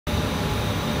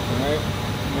Alright,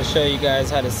 I'm going to show you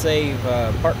guys how to save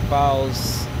part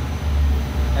files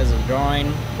as a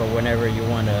drawing for whenever you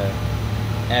want to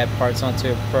add parts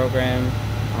onto a program,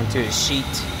 onto a sheet.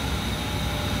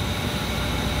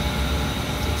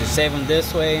 So to save them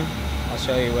this way, I'll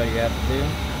show you what you have to do.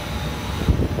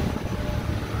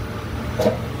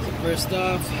 So first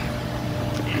off,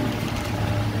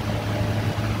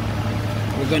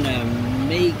 we're going to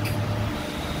make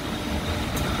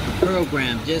a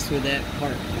program just with that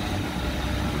part file.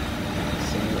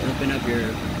 So open up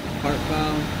your part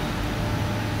file,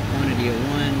 quantity of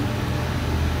 1,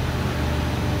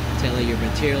 tell it your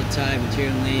material type,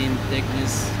 material name,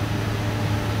 thickness.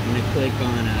 I'm going to click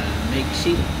on make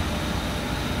sheet.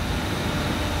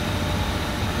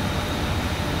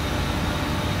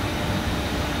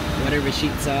 Whatever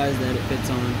sheet size that it fits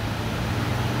on.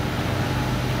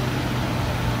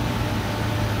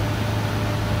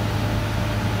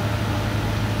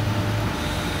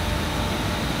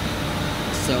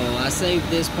 So I saved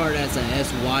this part as a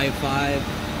SY5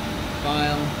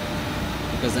 file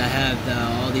because I have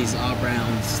all these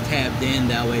operands tabbed in,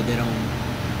 that way they don't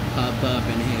pop up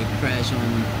and crash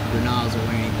on your nozzle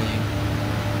or anything.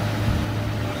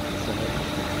 So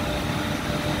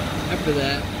after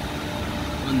that,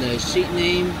 on the sheet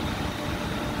name,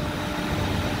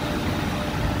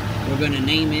 we're going to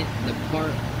name it the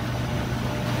part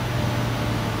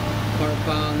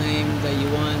file name that you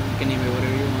want. You can name it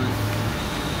whatever you want.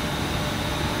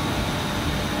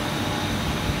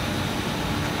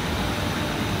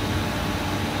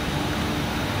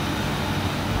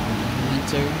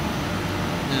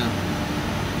 Now,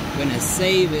 I'm going to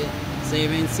save it, save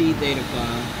NC data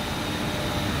file,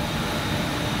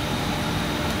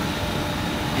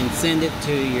 and send it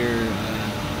to your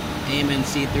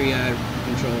AMNC 3i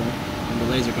control on the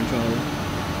laser controller.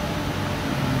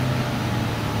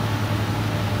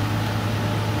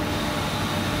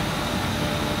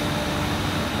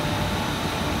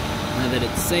 Now that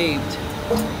it's saved,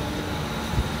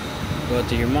 go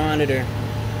to your monitor.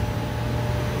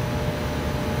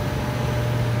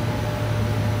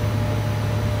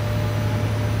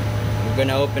 We're going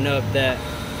to open up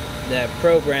that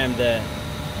program that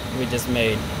we just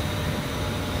made.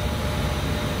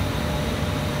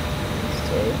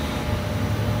 So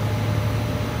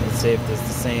let's see if it's the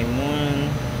same one.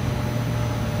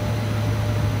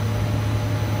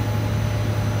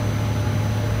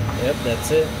 Yep,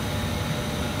 that's it.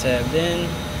 Tabbed in.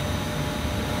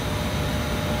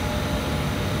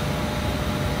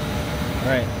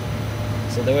 Alright,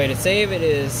 so the way to save it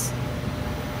is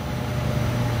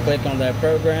click on that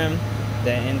program,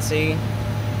 that NC.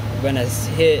 I'm gonna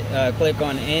hit click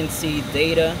on NC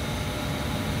data.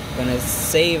 I'm gonna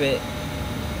save it,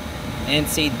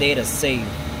 NC data save.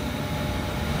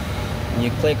 When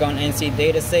you click on NC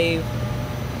data save,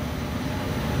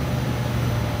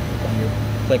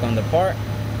 click on the part.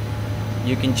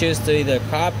 You can choose to either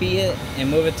copy it and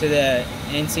move it to the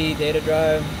NC data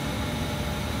drive,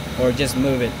 or just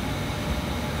move it.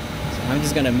 So I'm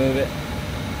just gonna move it.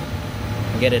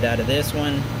 Get it out of this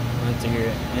one onto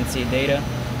your NC data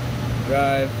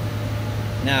drive.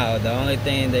 Now the only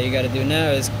thing that you got to do now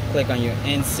is click on your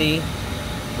NC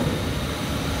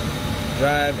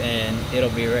drive and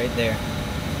it'll be right there.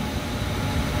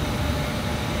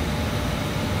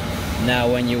 Now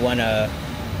when you want to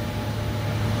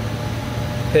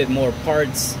put more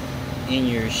parts in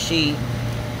your sheet,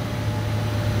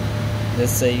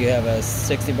 let's say you have a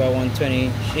 60 by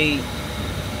 120 sheet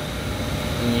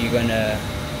and you're gonna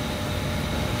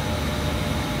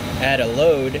add a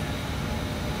load,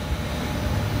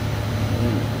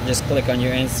 just click on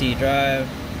your NC drive,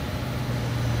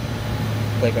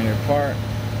 click on your part,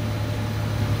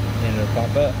 and it'll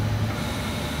pop up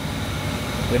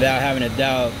without having a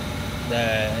doubt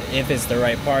that if it's the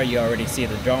right part. You already see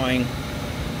the drawing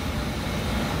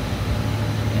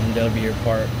and that'll be your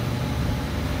part.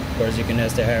 Of course you can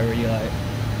nest it however you like.